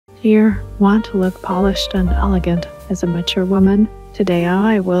Here, want to look polished and elegant as a mature woman? Today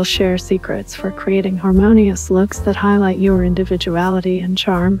I will share secrets for creating harmonious looks that highlight your individuality and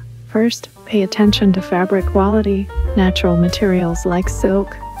charm. First, pay attention to fabric quality. Natural materials like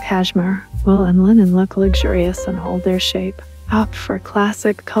silk, cashmere, wool, and linen look luxurious and hold their shape. Opt for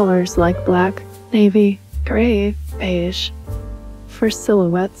classic colors like black, navy, gray, beige. For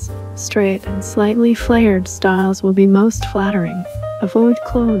silhouettes, straight and slightly flared styles will be most flattering. Avoid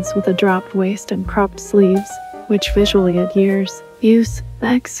clothes with a dropped waist and cropped sleeves, which visually adheres. Use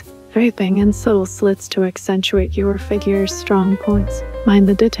necks, draping, and subtle slits to accentuate your figure's strong points. Mind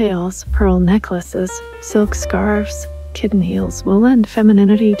the details. Pearl necklaces, silk scarves, kitten heels will lend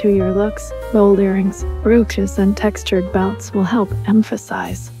femininity to your looks. Gold earrings, brooches, and textured belts will help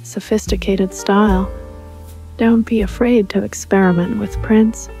emphasize sophisticated style. Don't be afraid to experiment with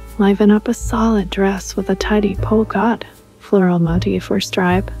prints. Liven up a solid dress with a tidy polka-dot, floral motif, or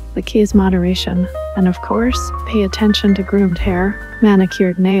stripe. The key is moderation. And of course, pay attention to groomed hair,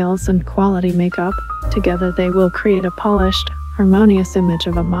 manicured nails, and quality makeup. Together they will create a polished, harmonious image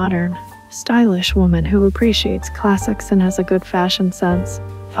of a modern, stylish woman who appreciates classics and has a good fashion sense.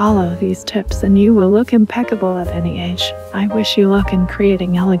 Follow these tips and you will look impeccable at any age. I wish you luck in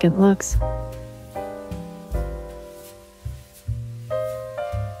creating elegant looks.